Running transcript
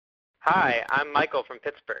Hi, I'm Michael from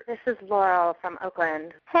Pittsburgh. This is Laurel from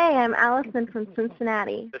Oakland. Hey, I'm Allison from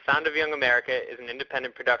Cincinnati. The Sound of Young America is an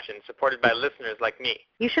independent production supported by listeners like me.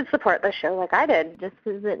 You should support the show like I did. Just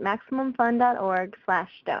visit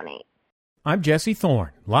MaximumFun.org/donate. I'm Jesse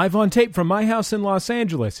Thorne, live on tape from my house in Los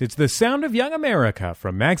Angeles. It's the Sound of Young America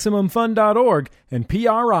from MaximumFun.org and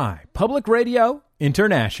PRI, Public Radio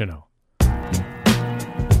International.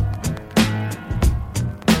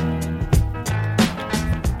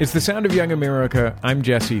 It's the Sound of Young America. I'm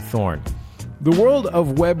Jesse Thorne. The world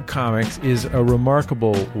of webcomics is a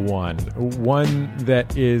remarkable one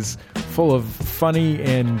that is full of funny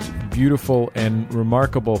and beautiful and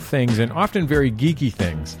remarkable things, and often very geeky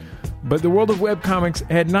things. But the world of webcomics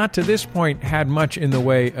had not to this point had much in the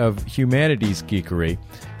way of humanities geekery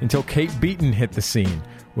until Kate Beaton hit the scene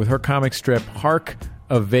with her comic strip Hark,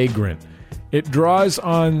 a Vagrant. It draws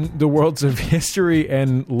on the worlds of history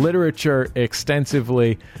and literature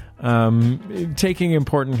extensively, taking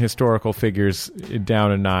important historical figures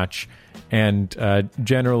down a notch and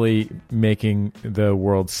generally making the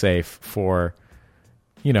world safe for,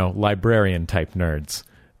 librarian-type nerds.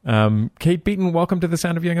 Kate Beaton, welcome to the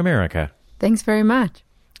Sound of Young America. Thanks very much.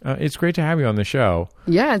 It's great to have you on the show.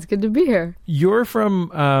 Yeah, it's good to be here. You're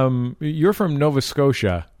from Nova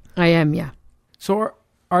Scotia. I am, yeah. So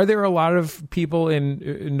are there a lot of people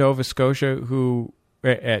in Nova Scotia who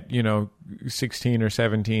at 16 or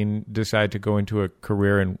 17 decide to go into a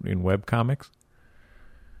career in webcomics?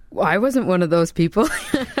 Well, I wasn't one of those people.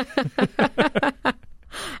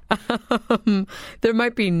 There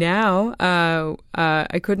might be now.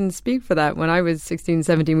 I couldn't speak for that. When I was 16,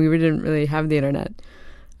 17, we didn't really have the internet.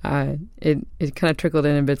 It kind of trickled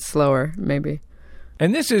in a bit slower, maybe.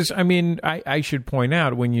 And this is, I should point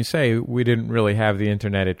out, when you say we didn't really have the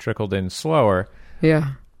internet, it trickled in slower.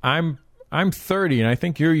 Yeah. I'm 30, and I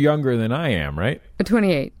think you're younger than I am, right?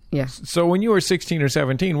 28, yeah. So when you were 16 or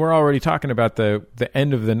 17, we're already talking about the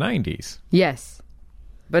end of the 90s. Yes.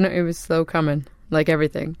 But no, it was slow coming, like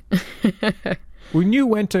everything. When you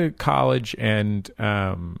went to college and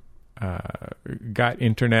got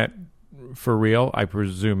internet for real, I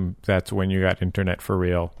presume that's when you got internet for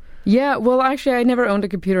real. Yeah, well, actually, I never owned a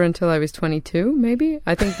computer until I was 22, maybe.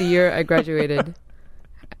 I think the year I graduated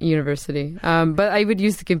university. But I would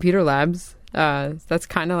use the computer labs. That's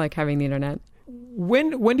kind of like having the internet.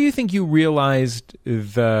 When do you think you realized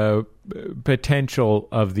the potential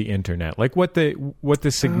of the internet? Like what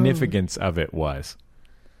the significance of it was?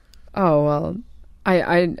 Oh, well,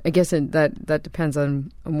 I guess that depends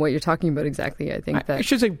on what you're talking about exactly. I think that... I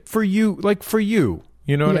should say for you.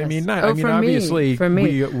 You know what I mean? Obviously,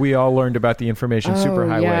 we all learned about the information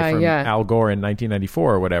superhighway from Al Gore in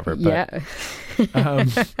 1994 or whatever. But,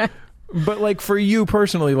 but for you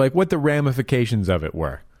personally, what the ramifications of it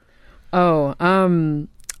were? Oh,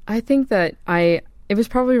 I think that it was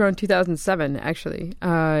probably around 2007, actually.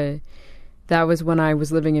 That was when I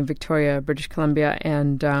was living in Victoria, British Columbia,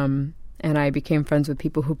 and I became friends with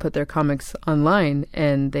people who put their comics online,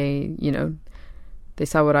 and they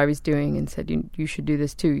saw what I was doing and said, you should do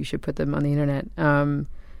this too. You should put them on the internet.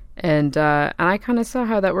 And I kind of saw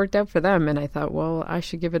how that worked out for them. And I thought, well, I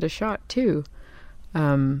should give it a shot too.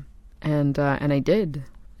 And I did.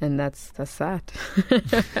 And that's that.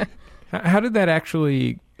 How did that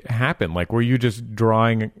actually happen? Were you just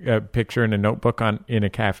drawing a picture in a notebook in a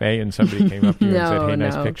cafe and somebody came up to you and said, hey,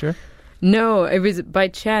 nice picture? No, it was by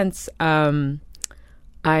chance. Two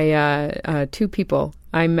people.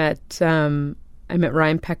 I met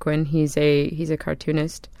Ryan Pequin. He's a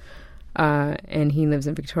cartoonist, and he lives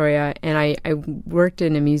in Victoria. And I worked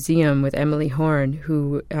in a museum with Emily Horn,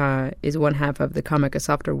 who is one half of the comic A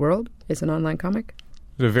Softer World. It's an online comic.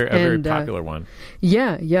 It's a very popular one.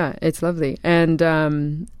 Yeah, it's lovely. And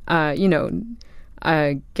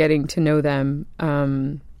getting to know them.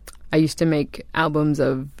 I used to make albums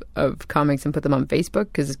of comics and put them on Facebook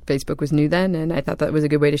because Facebook was new then, and I thought that was a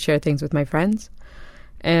good way to share things with my friends.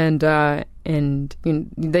 And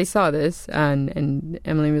they saw this, and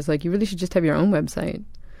Emily was like, "You really should just have your own website,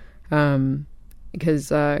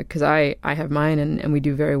 because I have mine, and we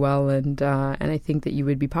do very well, and I think that you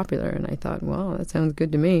would be popular." And I thought, well, that sounds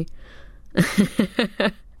good to me.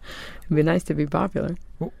 It'd be nice to be popular.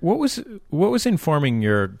 What was informing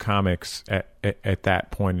your comics at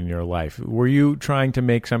that point in your life? Were you trying to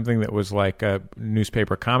make something that was like a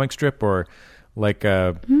newspaper comic strip, or like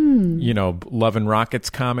a Love and Rockets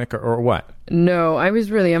comic, or what? No, I was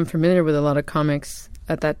really unfamiliar with a lot of comics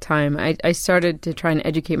at that time. I started to try and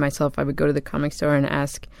educate myself. I would go to the comic store and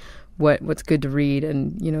ask what's good to read,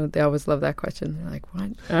 and they always love that question. They're like,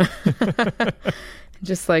 what?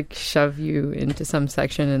 Just shove you into some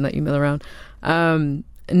section and let you mill around.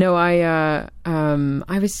 No, I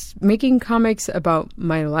was making comics about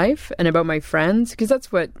my life and about my friends, because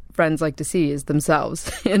that's what friends like to see, is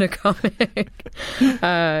themselves in a comic.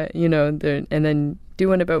 And then do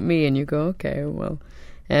one about me, and you go, okay, well,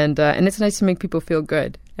 and it's nice to make people feel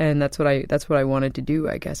good, and that's what I wanted to do.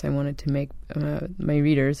 I guess I wanted to make my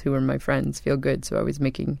readers, who were my friends, feel good. So I was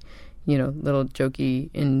making, little jokey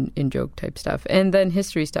in joke type stuff, and then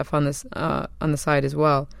history stuff on the side as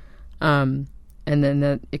well. And then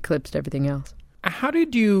that eclipsed everything else. How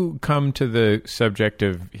did you come to the subject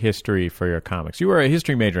of history for your comics? You were a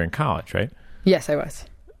history major in college, right? Yes, I was.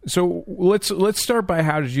 So let's start by,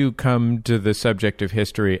 how did you come to the subject of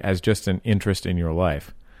history as just an interest in your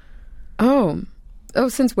life? Oh,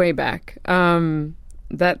 since way back.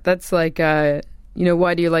 That's like,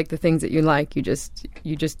 why do you like the things that you like? You just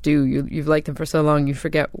do. You've liked them for so long, you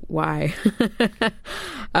forget why.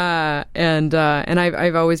 And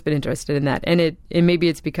I've always been interested in that. And maybe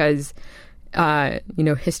it's because,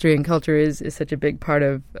 history and culture is such a big part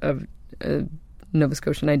of Nova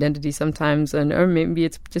Scotian identity sometimes, or maybe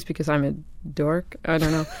it's just because I'm a dork. I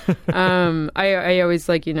don't know. I always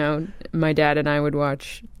my dad and I would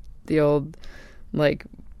watch the old,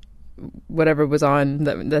 whatever was on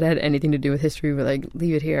that had anything to do with history. We're like,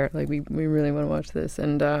 leave it here. Like, we really want to watch this.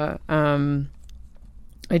 And I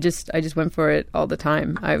just went for it all the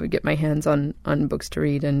time. I would get my hands on books to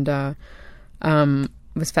read, and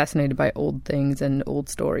was fascinated by old things and old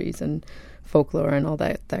stories and folklore and all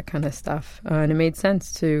that kind of stuff. And it made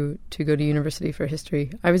sense to go to university for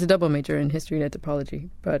history. I was a double major in history and anthropology,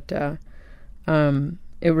 but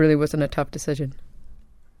it really wasn't a tough decision.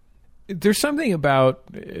 There's something about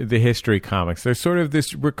the history comics. There's sort of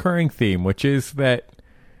this recurring theme, which is that,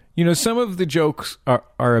 some of the jokes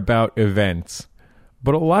are about events,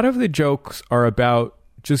 but a lot of the jokes are about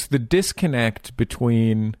just the disconnect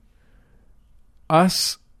between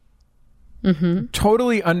us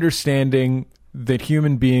totally understanding that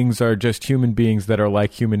human beings are just human beings that are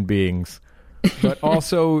like human beings, but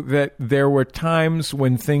also that there were times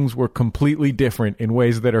when things were completely different in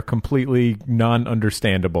ways that are completely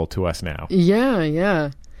non-understandable to us now.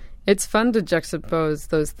 Yeah. It's fun to juxtapose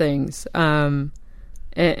those things. And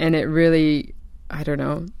it really, I don't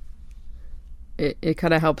know, it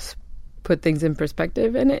kind of helps put things in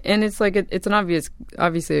perspective. And it's like, it's an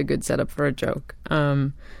obviously a good setup for a joke.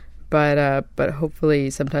 But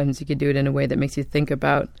hopefully sometimes you can do it in a way that makes you think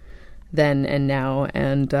about then and now,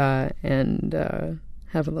 and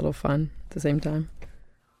have a little fun at the same time.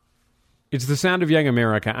 It's The Sound of Young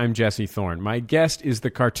America. I'm Jesse Thorne. My guest is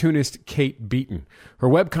the cartoonist Kate Beaton. Her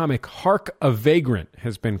webcomic, Hark, a Vagrant,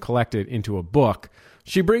 has been collected into a book.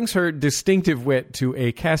 She brings her distinctive wit to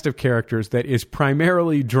a cast of characters that is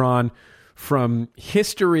primarily drawn from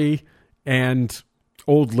history and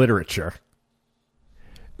old literature.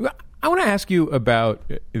 I want to ask you about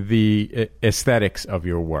the aesthetics of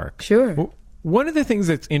your work. Sure. One of the things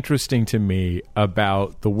that's interesting to me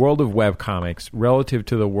about the world of webcomics relative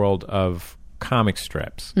to the world of comic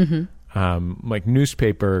strips, like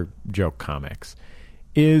newspaper joke comics,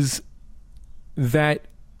 is that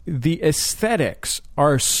the aesthetics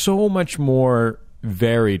are so much more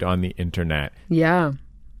varied on the internet. Yeah,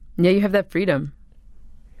 you have that freedom.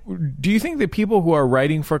 Do you think that people who are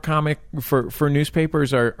writing for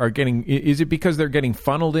newspapers are getting, is it because they're getting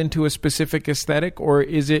funneled into a specific aesthetic, or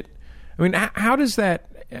is it, how does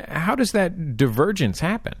that divergence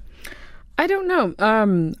happen? I don't know.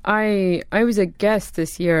 I was a guest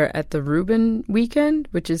this year at the Rubin Weekend,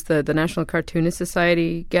 which is the National Cartoonist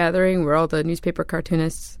Society gathering where all the newspaper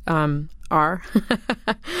cartoonists are.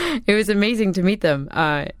 It was amazing to meet them.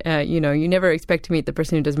 You never expect to meet the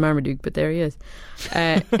person who does Marmaduke, but there he is.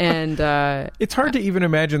 And it's hard to even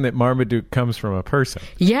imagine that Marmaduke comes from a person.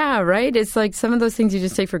 Yeah, right? It's like some of those things you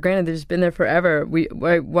just take for granted. They've just been there forever.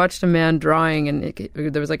 I watched a man drawing, and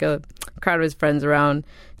there was like a crowd of his friends around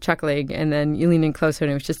chuckling, and then you lean in closer,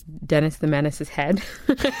 and it was just Dennis the Menace's head.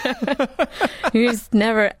 You just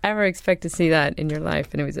never, ever expect to see that in your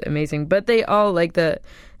life, and it was amazing. But they all, like, the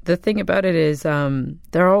thing about it is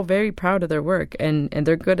they're all very proud of their work, and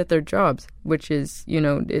they're good at their jobs, which is,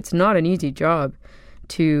 it's not an easy job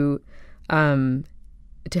to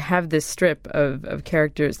have this strip of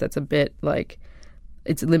characters that's a bit like,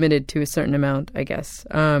 it's limited to a certain amount, I guess,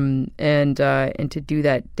 and to do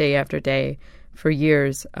that day after day for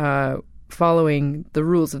years, following the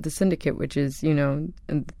rules of the syndicate, which is, and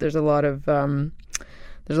there's a lot of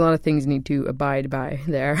things you need to abide by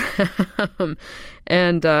there.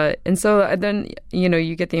 And so then,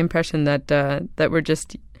 you get the impression that we're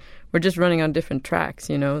just running on different tracks,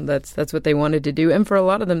 that's what they wanted to do. And for a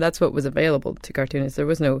lot of them, that's what was available to cartoonists. There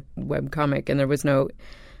was no webcomic, and there was no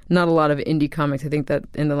not a lot of indie comics. I think that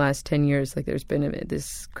in the last 10 years, like there's been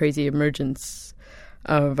this crazy emergence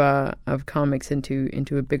of comics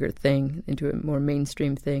into a bigger thing, into a more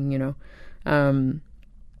mainstream thing, you know.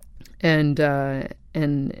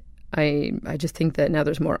 And I just think that now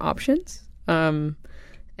there's more options.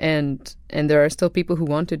 And there are still people who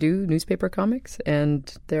want to do newspaper comics,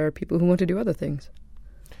 and there are people who want to do other things.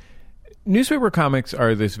 Newspaper comics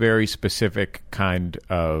are this very specific kind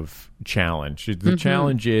of challenge. The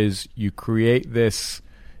challenge is you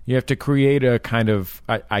have to create a kind of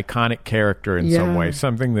iconic character in some way,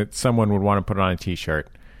 something that someone would want to put on a T-shirt.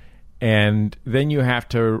 And then you have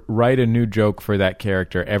to write a new joke for that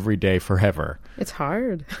character every day forever. It's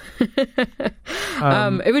hard.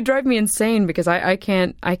 It would drive me insane because I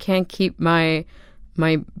can't keep my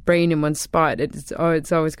brain in one spot. It's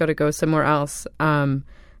always got to go somewhere else.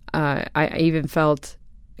 I even felt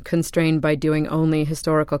constrained by doing only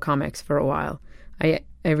historical comics for a while. I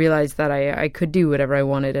realized that I could do whatever I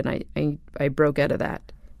wanted, and I broke out of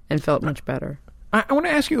that and felt much better. I want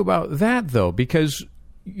to ask you about that, though, because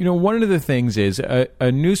you know, one of the things is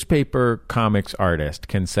a newspaper comics artist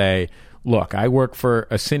can say, look, I work for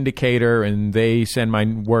a syndicator and they send my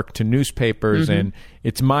work to newspapers and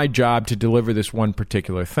it's my job to deliver this one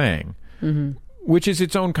particular thing, which is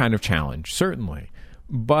its own kind of challenge, certainly.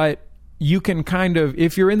 But you can kind of,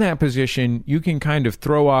 if you're in that position, you can kind of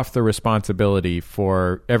throw off the responsibility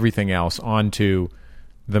for everything else onto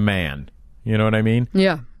the man. You know what I mean?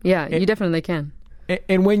 Yeah, you definitely can.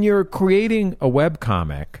 And when you're creating a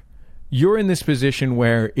webcomic, you're in this position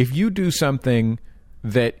where if you do something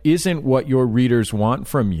that isn't what your readers want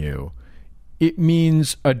from you, it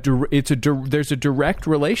means there's a direct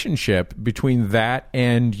relationship between that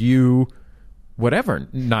and you, whatever,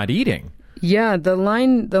 not eating. Yeah, the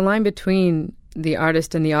line between the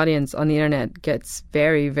artist and the audience on the internet gets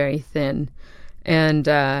very, very thin.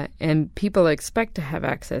 And people expect to have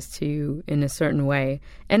access to you in a certain way.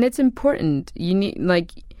 And it's important. You need,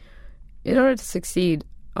 like, in order to succeed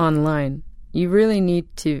online, you really need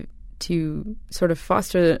to sort of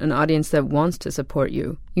foster an audience that wants to support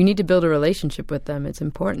you. You need to build a relationship with them. It's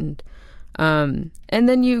important. And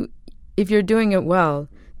then if you're doing it well,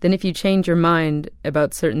 then if you change your mind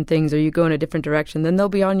about certain things or you go in a different direction, then they'll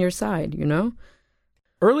be on your side, you know?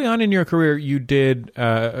 Early on in your career, you did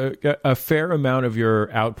a fair amount of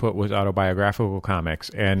your output was autobiographical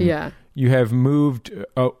comics, and you have moved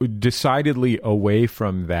decidedly away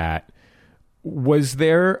from that. Was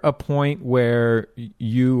there a point where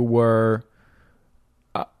you were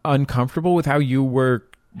uncomfortable with how you were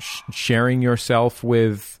sharing yourself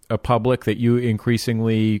with a public that you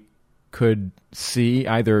increasingly could see,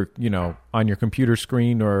 either, you know, on your computer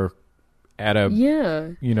screen or at a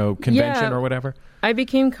convention or whatever? I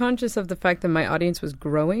became conscious of the fact that my audience was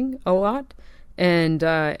growing a lot, and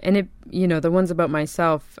it, you know, the ones about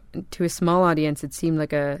myself, to a small audience it seemed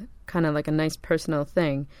like a kind of like a nice personal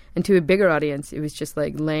thing, and to a bigger audience it was just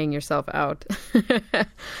like laying yourself out.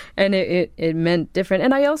 And it meant different.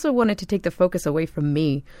 And I also wanted to take the focus away from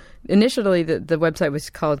me. Initially the website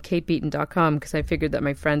was called katebeaton.com because I figured that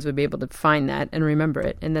my friends would be able to find that and remember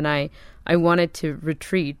it, and then I wanted to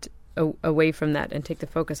retreat away from that and take the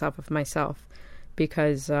focus off of myself.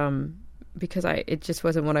 Because it just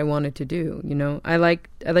wasn't what I wanted to do, you know. I like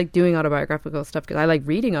doing autobiographical stuff because I like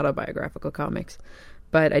reading autobiographical comics,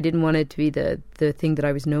 but I didn't want it to be the thing that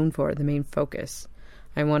I was known for, the main focus.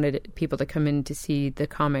 I wanted people to come in to see the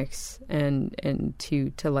comics and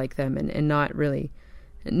to like them and not really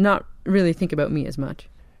think about me as much.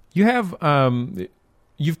 You have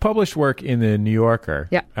you've published work in the New Yorker.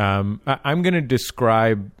 Yeah. I'm going to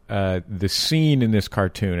describe the scene in this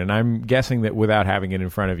cartoon, and I'm guessing that without having it in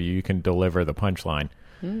front of you, you can deliver the punchline.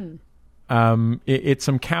 It's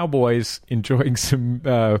some cowboys enjoying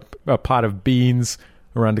a pot of beans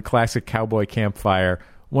around a classic cowboy campfire.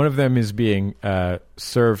 One of them is being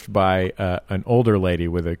served by an older lady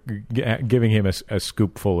with giving him a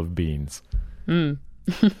scoopful of beans.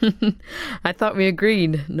 I thought we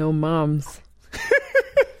agreed. No moms.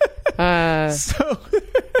 So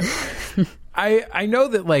I know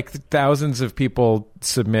that like thousands of people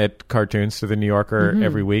submit cartoons to the New Yorker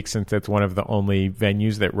every week, since it's one of the only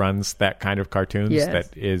venues that runs that kind of cartoons that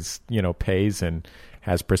is, you know, pays and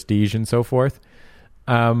has prestige and so forth.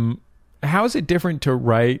 How is it different to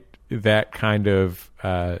write that kind of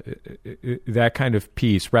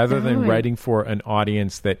piece rather than writing for an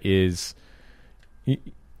audience that is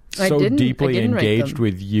so deeply engaged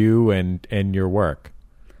with you and your work?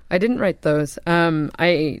 I didn't write those.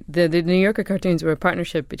 The New Yorker cartoons were a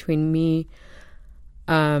partnership between me,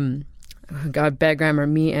 bad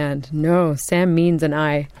grammar, Sam Means and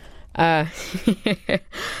I. Sam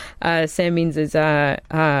Means is a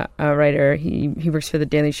writer. He works for The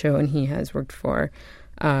Daily Show, and he has worked for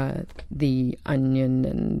The Onion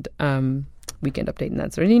and Weekend Update and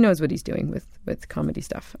that sort. And he knows what he's doing with comedy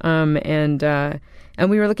stuff. And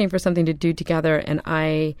we were looking for something to do together, and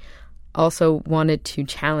I also wanted to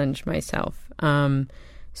challenge myself.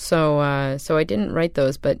 So I didn't write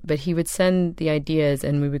those, but he would send the ideas,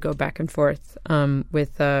 and we would go back and forth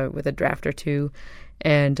with a draft or two,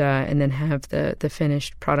 and then have the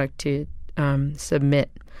finished product to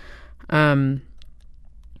submit. And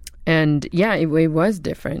yeah, it was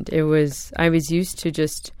different. I was used to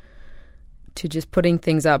just putting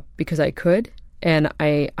things up because I could, and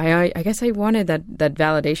I guess I wanted that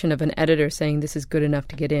validation of an editor saying this is good enough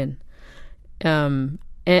to get in, and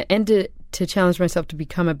to challenge myself to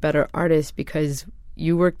become a better artist, because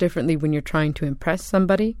you work differently when you're trying to impress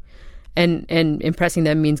somebody, and impressing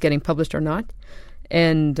them means getting published or not,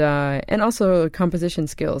 and also composition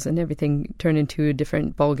skills and everything turn into a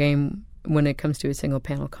different ball game when it comes to a single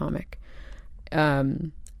panel comic.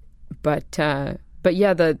 But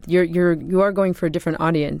yeah, you are going for a different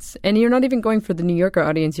audience, and you're not even going for the New Yorker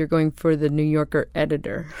audience. You're going for the New Yorker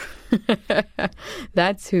editor.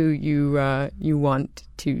 That's who you want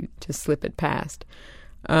to slip it past.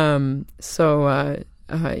 So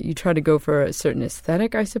you try to go for a certain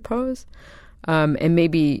aesthetic, I suppose, and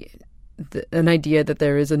maybe an idea that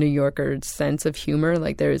there is a New Yorker sense of humor,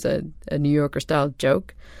 like there is a New Yorker style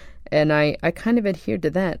joke. And I kind of adhered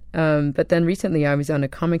to that. But then recently I was on a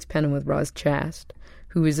comics panel with Roz Chast,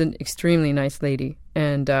 who is an extremely nice lady.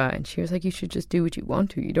 And she was like, you should just do what you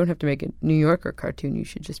want to. You don't have to make a New Yorker cartoon. You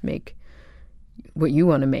should just make what you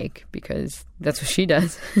want to make, because that's what she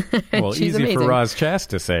does. Well, she's easy amazing. for Roz Chast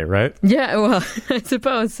to say, right? Yeah, well, I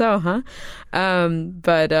suppose so, huh?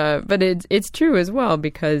 But it's true as well,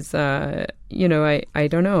 because, I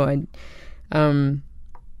don't know.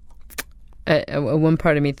 One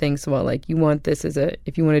part of me thinks, well, like, you want this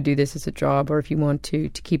if you want to do this as a job, or if you want to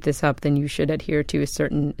keep this up, then you should adhere to a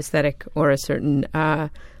certain aesthetic or a certain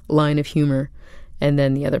line of humor. And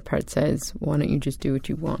then the other part says, why don't you just do what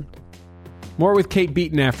you want? More with Kate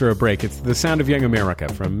Beaton after a break. It's The Sound of Young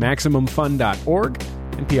America from MaximumFun.org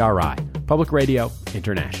and PRI, Public Radio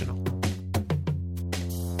International.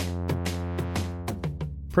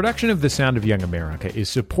 Production of The Sound of Young America is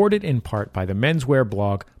supported in part by the menswear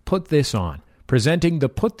blog Put This On, presenting the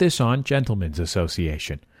Put This On Gentlemen's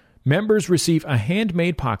Association. Members receive a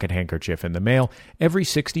handmade pocket handkerchief in the mail every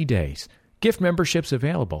 60 days. Gift memberships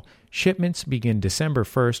available. Shipments begin December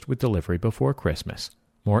 1st with delivery before Christmas.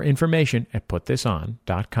 More information at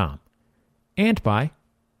putthison.com. And by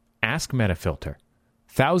Ask Metafilter.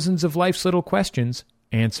 Thousands of life's little questions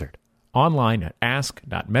answered. Online at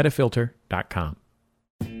ask.metafilter.com.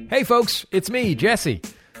 Hey folks, it's me, Jesse.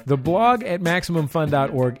 The blog at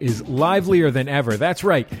MaximumFun.org is livelier than ever. That's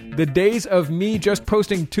right. The days of me just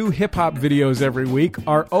posting 2 hip-hop videos every week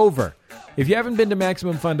are over. If you haven't been to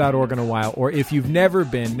MaximumFun.org in a while, or if you've never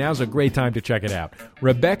been, now's a great time to check it out.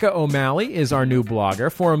 Rebecca O'Malley is our new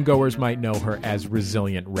blogger. Forum goers might know her as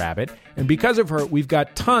Resilient Rabbit. And because of her, we've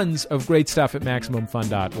got tons of great stuff at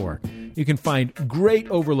MaximumFun.org. You can find great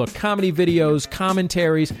overlooked comedy videos,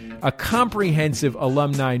 commentaries, a comprehensive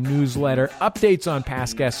alumni newsletter, updates on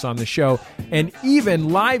past guests on the show, and even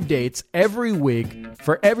live dates every week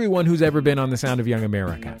for everyone who's ever been on The Sound of Young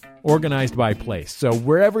America, organized by place. So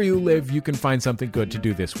wherever you live, you can find something good to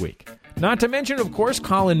do this week. Not to mention, of course,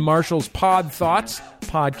 Colin Marshall's Pod Thoughts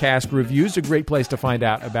podcast reviews, a great place to find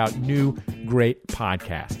out about new, great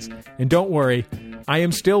podcasts. And don't worry, I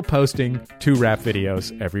am still posting 2 rap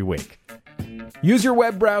videos every week. Use your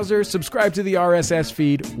web browser, subscribe to the RSS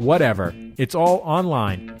feed, whatever. It's all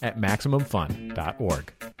online at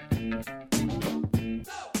MaximumFun.org.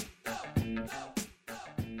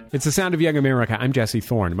 It's The Sound of Young America. I'm Jesse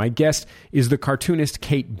Thorne. My guest is the cartoonist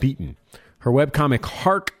Kate Beaton. Her webcomic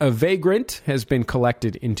Hark, a Vagrant has been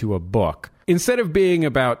collected into a book. Instead of being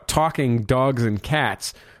about talking dogs and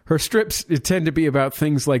cats, her strips tend to be about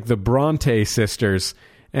things like the Bronte sisters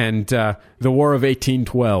and the War of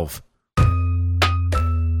 1812.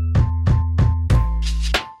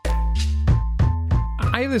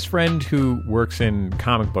 I have this friend who works in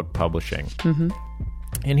comic book publishing,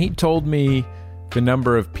 and he told me the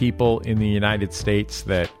number of people in the United States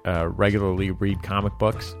that regularly read comic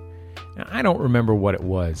books. Now, I don't remember what it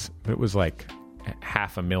was, but it was like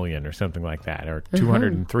 500,000 or something like that, or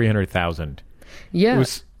 200 and 300,000. Yeah,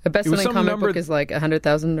 a best-selling comic book is like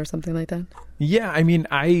 100,000 or something like that. Yeah, I mean,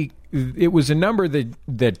 it was a number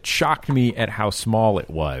that shocked me at how small it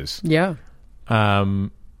was. Yeah.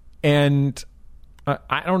 And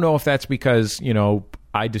I don't know if that's because,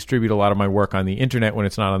 I distribute a lot of my work on the internet when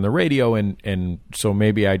it's not on the radio, and so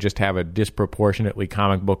maybe I just have a disproportionately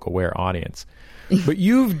comic book aware audience. But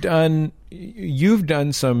you've done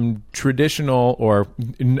some traditional or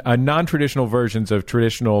non-traditional versions of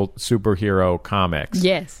traditional superhero comics.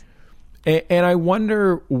 Yes. And I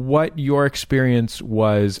wonder what your experience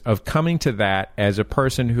was of coming to that as a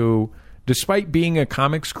person who, despite being a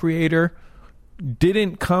comics creator,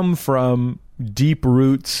 didn't come from deep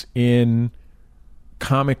roots in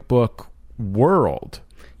comic book world.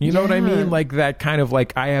 You know what I mean? Like that kind of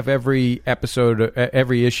like, I have every episode,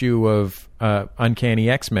 every issue of Uncanny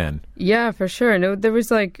X-Men. Yeah, for sure. No, there was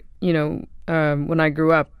like, when I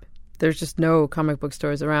grew up, there's just no comic book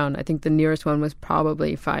stores around. I think the nearest one was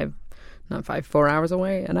probably 4 hours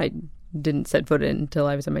away, and I didn't set foot in until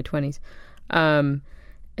I was in my 20s.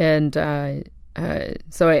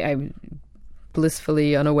 So I'm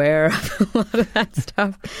blissfully unaware of a lot of that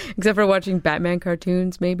stuff, except for watching Batman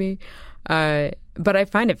cartoons, maybe. But I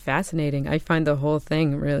find it fascinating. I find the whole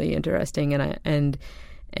thing really interesting, and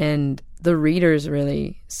the readers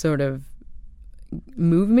really sort of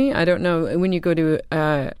move me. I don't know, when you go to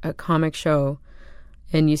a comic show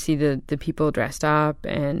and you see the people dressed up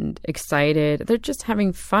and excited, they're just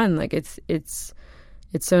having fun. Like it's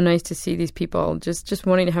so nice to see these people just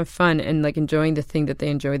wanting to have fun and like enjoying the thing that they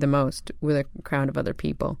enjoy the most with a crowd of other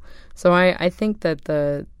people. So I think that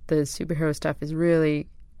the superhero stuff is really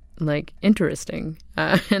like interesting,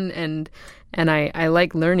 and I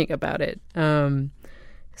like learning about it.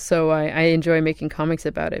 So I enjoy making comics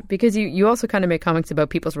about it, because you also kind of make comics about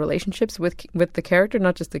people's relationships with the character,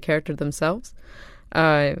 not just the character themselves,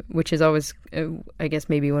 which is always, I guess,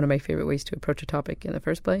 maybe one of my favorite ways to approach a topic in the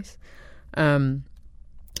first place. And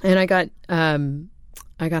I got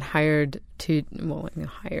hired to,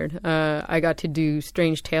 I got to do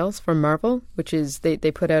Strange Tales for Marvel, which is they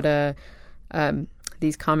put out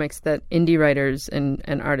these comics that indie writers and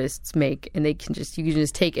artists make, and you can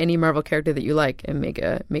just take any Marvel character that you like and make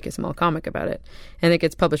a small comic about it, and it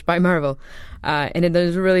gets published by Marvel, and it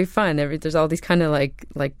was really fun. There's all these kind of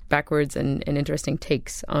like backwards and interesting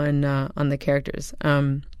takes on the characters,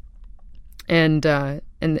 and the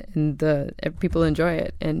people enjoy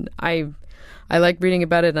it, and I like reading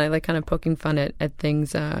about it, and I like kind of poking fun at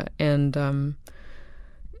things, I don't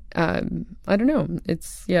know,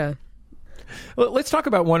 yeah. Well, let's talk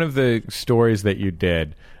about one of the stories that you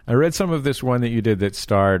did. I read some of this one that you did that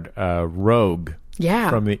starred Rogue,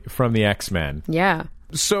 from the X-Men. Yeah.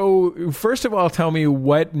 So, first of all, tell me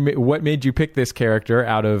what made you pick this character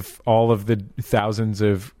out of all of the thousands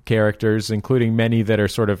of characters, including many that are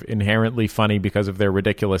sort of inherently funny because of their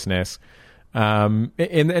ridiculousness,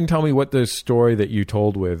 and tell me what the story that you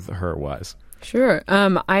told with her was. Sure.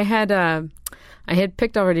 I had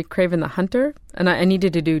picked already Kraven the Hunter, and I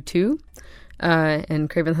needed to do two. And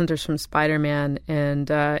Kraven the Hunter's from Spider-Man,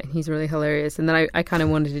 and he's really hilarious. And then I kind of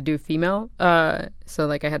wanted to do female, so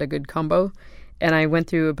like I had a good combo. And I went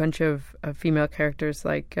through a bunch of female characters,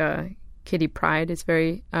 like Kitty Pryde is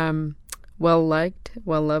very well-liked,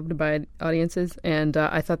 well-loved by audiences. And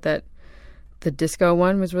I thought that the disco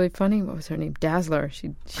one was really funny. What was her name? Dazzler.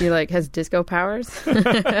 She like has disco powers.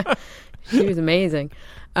 She was amazing.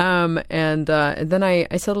 And then I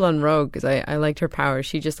settled on Rogue because I liked her power.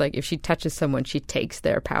 She just like, if she touches someone, she takes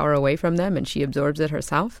their power away from them and she absorbs it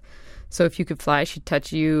herself. So if you could fly, she'd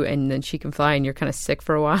touch you and then she can fly and you're kind of sick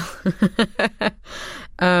for a while.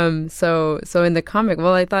 So in the comic,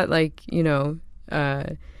 well, I thought like,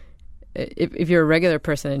 if you're a regular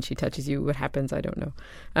person and she touches you, what happens? I don't know.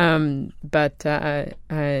 But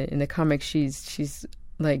in the comic, she's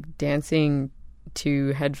like dancing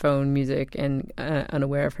to headphone music and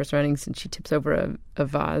unaware of her surroundings, and she tips over a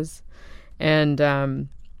vase, and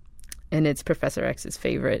it's Professor X's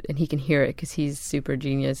favorite, and he can hear it because he's super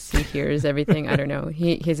genius. He hears everything. I don't know.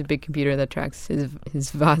 He has a big computer that tracks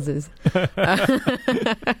his vases,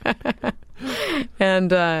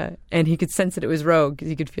 and he could sense that it was Rogue because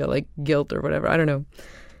he could feel like guilt or whatever. I don't know.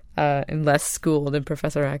 And less schooled than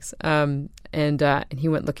Professor X. And he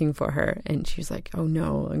went looking for her, and she was like, "Oh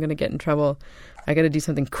no, I'm gonna get in trouble. I got to do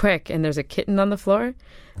something quick." And there's a kitten on the floor.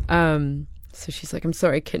 So she's like, "I'm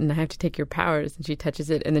sorry, kitten, I have to take your powers." And she touches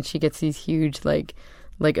it, and then she gets these huge, like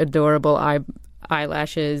adorable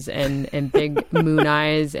eyelashes and big moon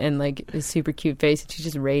eyes and like a super cute face. And she's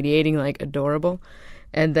just radiating like adorable.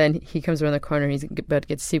 And then he comes around the corner and he's about to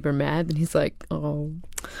get super mad. And he's like, oh,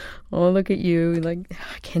 look at you. Like,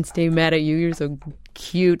 I can't stay mad at you. You're so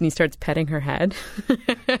cute. And he starts petting her head.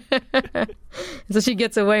 And so she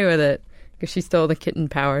gets away with it because she stole the kitten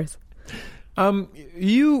powers.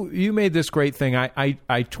 You made this great thing.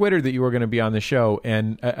 I Twittered that you were going to be on the show,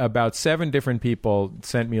 and about 7 different people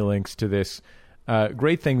sent me links to this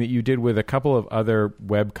great thing that you did with a couple of other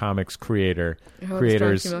webcomics creators.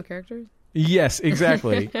 Strong female characters? Yes,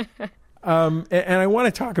 exactly. And I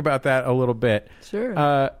want to talk about that a little bit.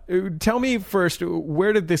 Sure. Tell me first,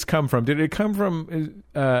 where did this come from? Did it come from?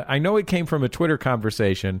 I know it came from a Twitter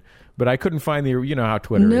conversation, but I couldn't find the. You know how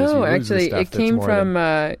Twitter is. No, actually, it came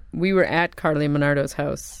from. We were at Carly Monardo's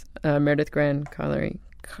house, Meredith Grand Carly.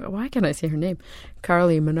 Why can't I say her name?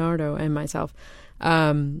 Carly Monardo and myself,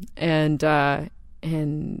 and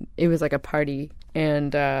it was like a party,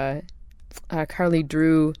 and Carly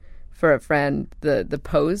drew for a friend the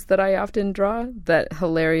pose that I often draw, that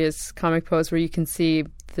hilarious comic pose where you can see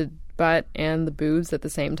the butt and the boobs at the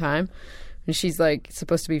same time. And she's like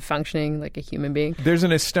supposed to be functioning like a human being. There's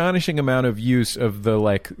an astonishing amount of use of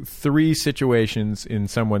the 3 situations in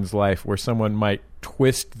someone's life where someone might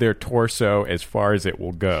twist their torso as far as it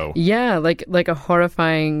will go. Yeah, like a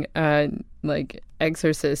horrifying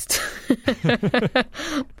exorcist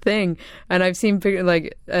thing. And I've seen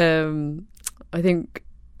I think,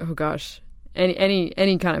 oh gosh,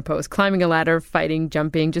 any kind of pose, climbing a ladder, fighting,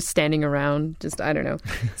 jumping, just standing around, just I don't know.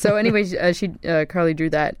 So anyway, Carly drew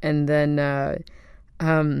that, and then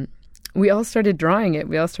we all started drawing it.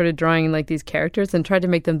 We all started drawing these characters and tried to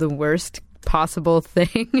make them the worst possible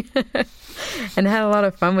thing, and had a lot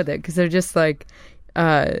of fun with it because they're just when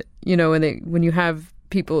you have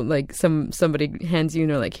people somebody hands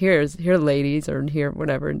you, here ladies, or here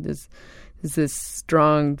whatever, is this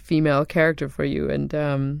strong female character for you, and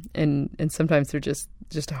sometimes they're just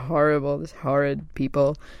horrible, this horrid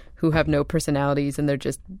people who have no personalities, and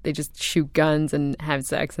they just shoot guns and have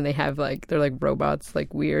sex, and they're like robots,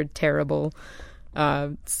 like weird, terrible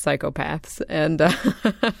psychopaths, and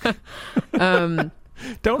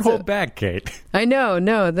don't hold back, Kate. I know,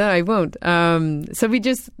 no, I won't. So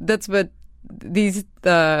that's what these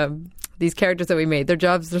characters that we made, their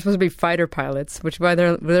jobs, they're supposed to be fighter pilots, which why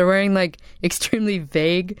they're wearing extremely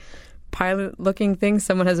vague pilot looking things.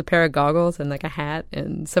 Someone has a pair of goggles and a hat,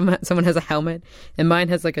 and someone has a helmet, and mine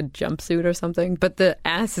has a jumpsuit or something, but the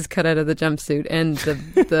ass is cut out of the jumpsuit, and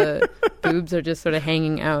the boobs are just sort of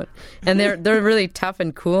hanging out, and they're really tough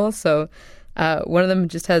and cool. So one of them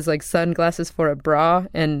just has sunglasses for a bra,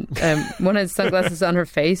 and one has sunglasses on her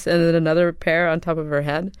face, and then another pair on top of her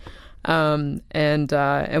head. And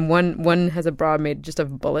one has a bra made just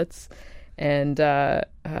of bullets, and they're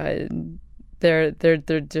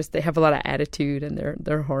just, they have a lot of attitude, and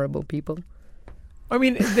they're horrible people. I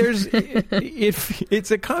mean, if it's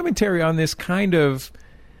a commentary on this kind of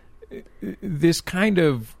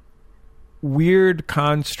weird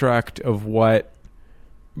construct of what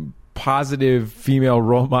positive female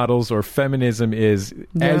role models or feminism is,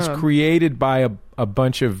 as created by a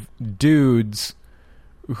bunch of dudes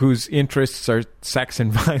whose interests are sex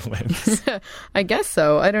and violence. I guess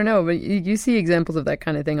so. I don't know, but you see examples of that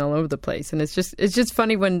kind of thing all over the place, and it's just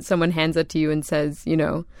funny when someone hands that to you and says,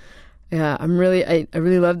 yeah, I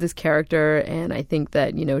really love this character, and I think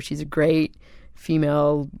that she's a great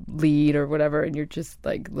female lead or whatever, and you're just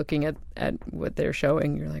looking at what they're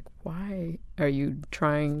showing. You're like, why are you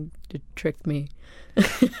trying to trick me?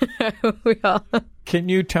 Can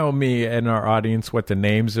you tell me and our audience what the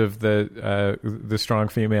names of the strong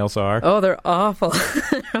females are? Oh, they're awful.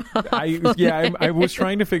 I was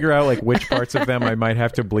trying to figure out which parts of them I might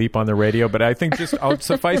have to bleep on the radio, but I think I'll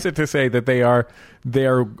suffice it to say that they are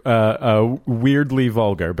weirdly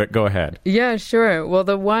vulgar. But go ahead. Yeah, sure. Well,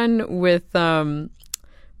 the one with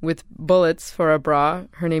bullets for a bra,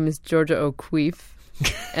 her name is Georgia O'Queef,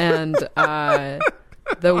 and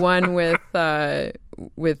the one with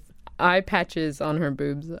eye patches on her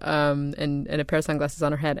boobs, and a pair of sunglasses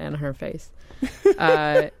on her head and her face,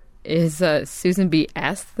 is Susan B.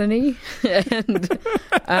 Astheny,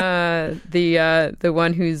 and the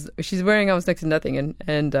one she's wearing almost next to nothing,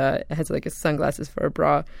 and has sunglasses for a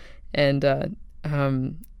bra, and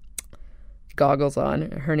goggles on.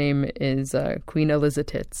 Her name is Queen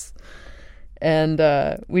Elizabeth. And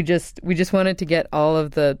we just wanted to get all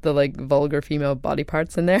of the vulgar female body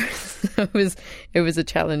parts in there. So it was a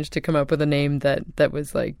challenge to come up with a name that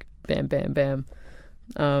was bam bam bam,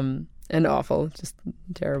 and awful, just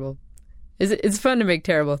terrible. It's fun to make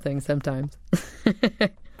terrible things sometimes.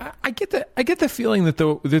 I get the feeling that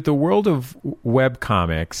the world of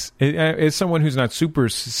webcomics, as someone who's not super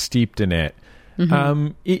steeped in it,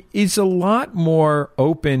 it is a lot more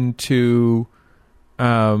open to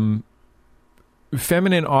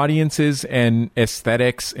feminine audiences and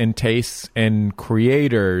aesthetics and tastes and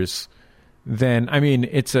creators than, I mean,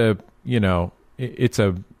 it's a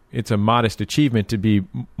it's a modest achievement to be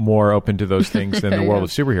more open to those things than the world of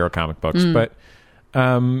superhero comic books. But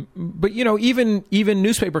even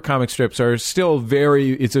newspaper comic strips are still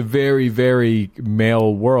it's a very, very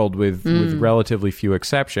male world with relatively few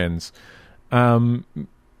exceptions. Where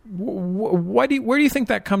do you think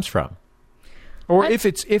that comes from? Or if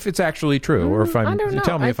it's actually true, or if I don't know.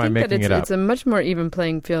 Tell me if I'm making it up. It's a much more even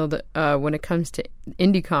playing field when it comes to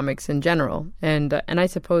indie comics in general, and I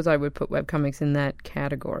suppose I would put webcomics in that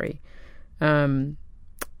category.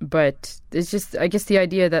 But it's just, I guess, the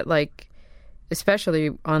idea that, like, especially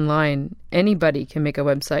online, anybody can make a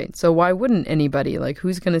website. So why wouldn't anybody? Like,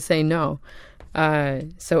 who's going to say no?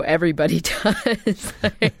 So everybody does,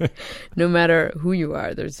 no matter who you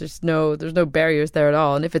are. There's no barriers there at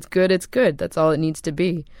all. And if it's good, it's good. That's all it needs to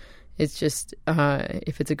be. It's just,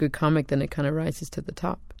 if it's a good comic, then it kind of rises to the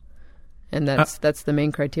top. And that's the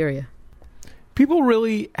main criteria. People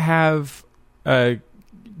really have a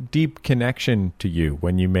deep connection to you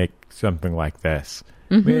when you make something like this.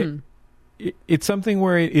 Mm-hmm. I mean, it's something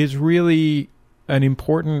where it is really an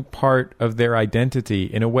important part of their identity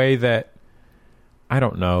in a way that, I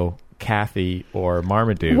don't know, Kathy or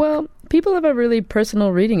Marmaduke. Well, people have a really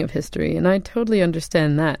personal reading of history, and I totally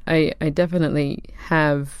understand that. I definitely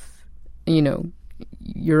have,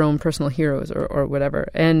 your own personal heroes or whatever.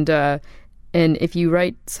 And if you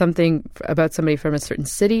write something about somebody from a certain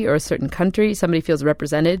city or a certain country, somebody feels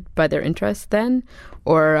represented by their interests then,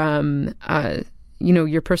 or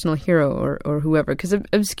your personal hero or whoever. Because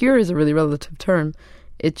obscure is a really relative term.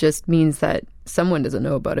 It just means that someone doesn't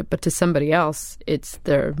know about it, but to somebody else, it's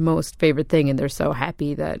their most favorite thing, and they're so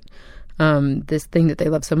happy that this thing that they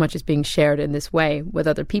love so much is being shared in this way with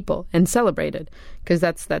other people and celebrated, because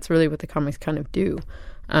that's really what the comics kind of do.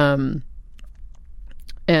 And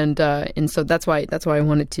so that's why I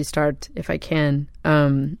wanted to start, if I can.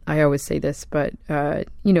 I always say this, but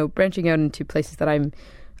branching out into places that I'm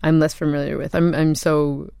less familiar with. I'm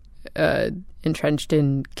so entrenched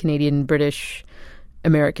in Canadian, British,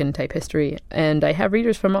 American type history, and I have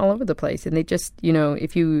readers from all over the place, and they just,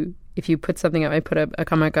 if you put something up, I put a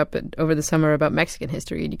comic up over the summer about Mexican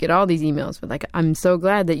history, and you get all these emails with like, I'm so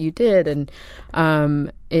glad that you did, and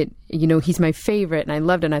he's my favorite, and I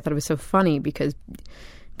loved it, and I thought it was so funny because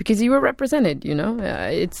you were represented.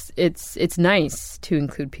 It's nice to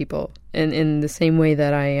include people, and in the same way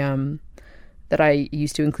that I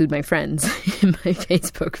used to include my friends in my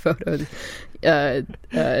Facebook photos,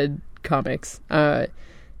 comics.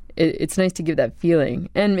 It's nice to give that feeling,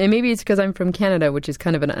 and maybe it's because I'm from Canada, which is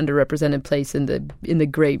kind of an underrepresented place in the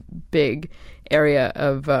great big area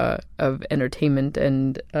of entertainment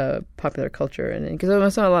and popular culture, and because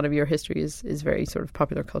almost a lot of your history is very sort of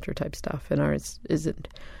popular culture type stuff, and ours isn't.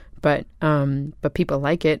 But people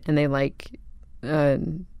like it, and they like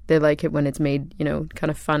it when it's made kind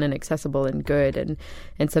of fun and accessible and good, and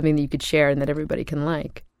something that you could share and that everybody can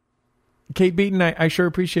like. Kate Beaton, I sure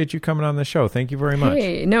appreciate you coming on the show. Thank you very much.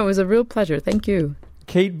 Hey, no, it was a real pleasure. Thank you.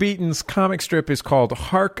 Kate Beaton's comic strip is called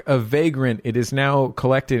Hark, a Vagrant. It is now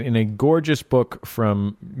collected in a gorgeous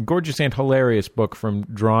and hilarious book from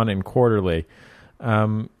Drawn and Quarterly.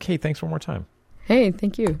 Kate, thanks one more time. Hey,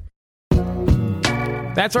 thank you.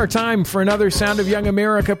 That's our time for another Sound of Young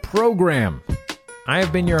America program. I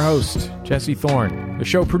have been your host, Jesse Thorne. The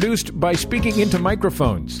show produced by Speaking Into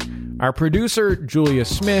Microphones. Our producer, Julia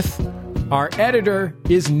Smith. Our editor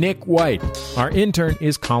is Nick White. Our intern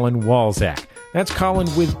is Colin Walzak. That's Colin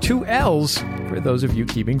with 2 L's for those of you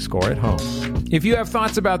keeping score at home. If you have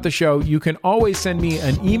thoughts about the show, you can always send me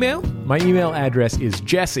an email. My email address is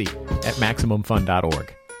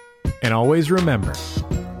jesse@MaximumFun.org. And always remember,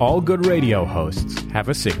 all good radio hosts have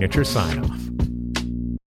a signature sign-off.